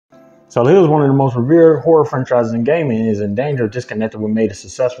Silent Hill is one of the most revered horror franchises in gaming and is in danger of disconnecting what made it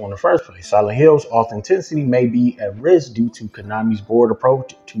successful in the first place. Silent Hill's authenticity may be at risk due to Konami's bold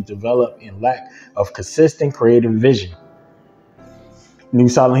approach to develop and lack of consistent creative vision. New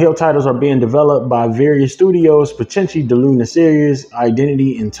Silent Hill titles are being developed by various studios, potentially diluting the series'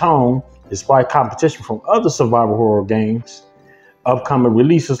 identity and tone, despite competition from other survival horror games. Upcoming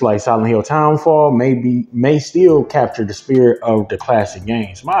releases like Silent Hill Townfall may still capture the spirit of the classic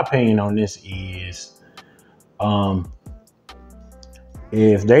games. My opinion on this is,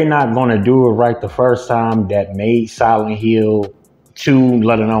 if they're not going to do it right the first time that made Silent Hill 2,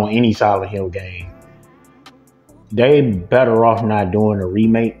 let alone any Silent Hill game, they better off not doing a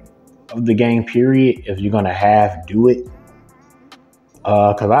remake of the game, period, if you're going to do it.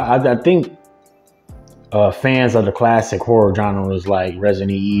 Because I think fans of the classic horror genres like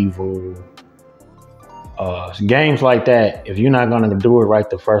Resident Evil, games like that, if you're not going to do it right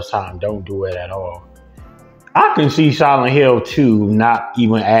the first time, don't do it at all. I can see Silent Hill 2 not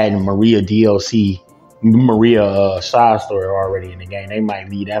even adding Maria DLC, Maria side story already in the game. They might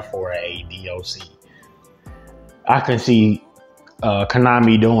leave that for a DLC. I can see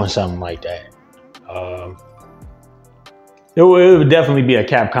Konami doing something like that. It would definitely be a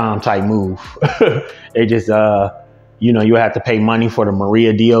Capcom type move. They just, you have to pay money for the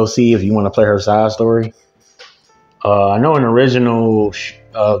Maria DLC if you want to play her side story. I know in the original,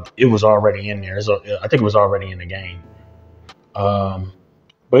 it was already in there. So I think it was already in the game.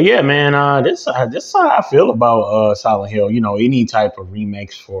 But yeah, man, this is how I feel about Silent Hill. Any type of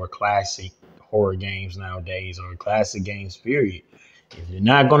remakes for classic horror games nowadays, or classic games, period. If you're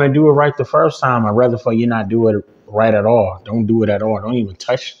not going to do it right the first time, I'd rather for you not do it right at all. Don't do it at all. Don't even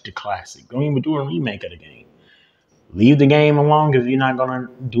touch the classic. Don't even do a remake of the game. Leave the game alone if you're not going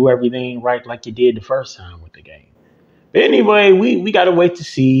to do everything right like you did the first time with the game. But anyway, we got to wait to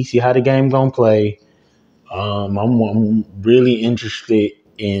see how the game going to play. I'm really interested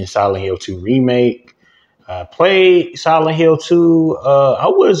in Silent Hill 2 Remake. Played Silent Hill 2.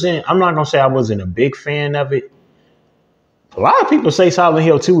 I'm not going to say I wasn't a big fan of it. A lot of people say Silent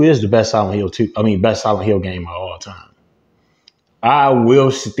Hill 2 is the best Silent Hill game of all time. I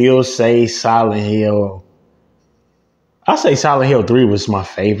will still say Silent Hill. I say Silent Hill 3 was my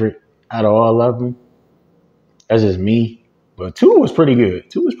favorite out of all of them. That's just me. But 2 was pretty good.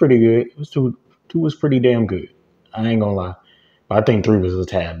 2 was pretty damn good. I ain't gonna lie. But I think 3 was a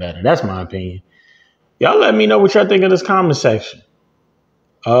tad better. That's my opinion. Y'all let me know what y'all think of this comment section.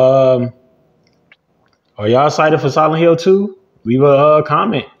 Are y'all excited for Silent Hill 2? Leave a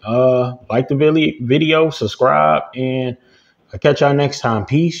comment. Like the video, subscribe, and I'll catch y'all next time.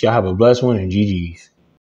 Peace. Y'all have a blessed one, and GG's.